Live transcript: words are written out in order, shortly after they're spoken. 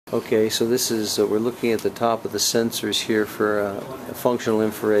Okay, so this is, we're looking at the top of the sensors here for functional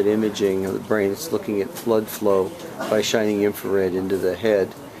infrared imaging of the brain. It's looking at blood flow by shining infrared into the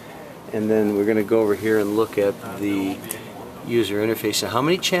head. And then we're going to go over here and look at the user interface. Now, how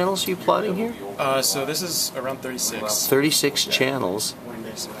many channels are you plotting here? So this is around 36. 36 channels.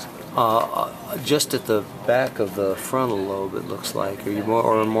 Just at the back of the frontal lobe, it looks like. Are you more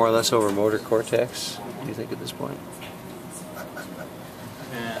or less over motor cortex, do you think, at this point?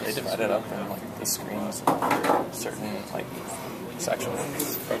 They divide it up in like the screens, certain like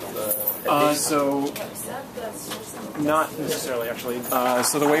sections of the. So not necessarily actually.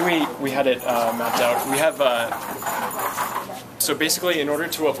 So the way we had it mapped out, we have. So basically, in order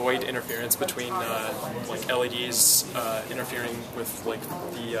to avoid interference between like LEDs interfering with like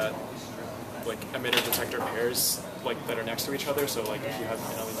the like emitter detector pairs like that are next to each other. So like if you have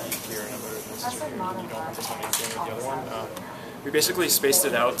an LED here and another resistor here, and you don't want this one interfering with the other one. We basically spaced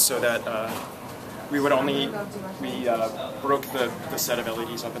it out so that we broke the set of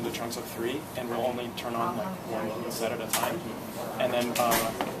LEDs up into chunks of 3, and we'll only turn on like one set at a time. And then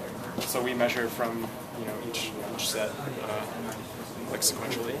so we measure from each set like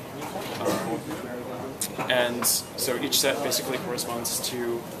sequentially, and so each set basically corresponds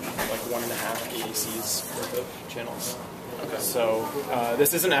to like 1.5 AACs worth of channels. Okay. So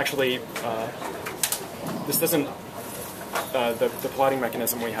this isn't actually this doesn't. The plotting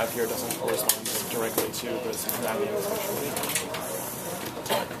mechanism we have here doesn't correspond directly to the mapping.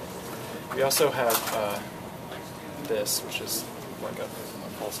 We also have this, which is like a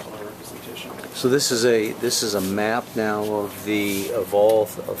false color representation. So this is a map now of all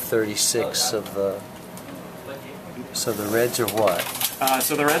of 36 of the. So the reds are what?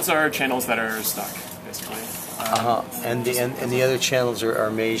 So the reds are channels that are stuck, basically. And the other channels are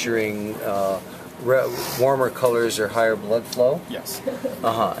measuring. Warmer colors or higher blood flow? Yes.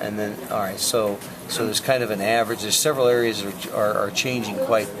 And then, alright, so there's kind of an average. There's several areas that are changing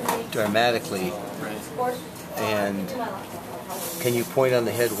quite dramatically. Right. And can you point on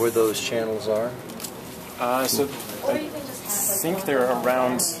the head where those channels are? So I think they're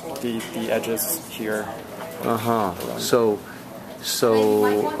around the edges here. So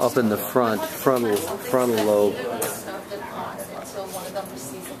up in the frontal lobe.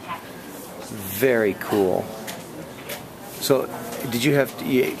 Very cool. So, did you have to,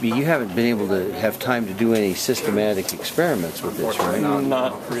 you haven't been able to have time to do any systematic experiments with this, right?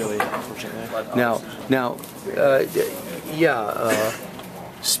 Not really, unfortunately. Now,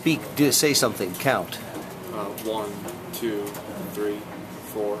 say something. Count. 1, 2, 3,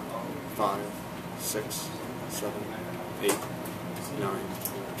 4, 5, 6, 7, 8, 9,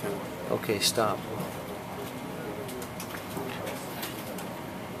 10. Okay, stop.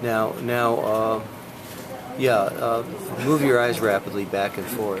 Now, move your eyes rapidly back and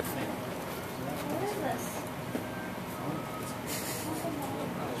forth.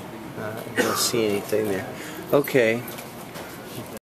 I don't see anything there. Okay.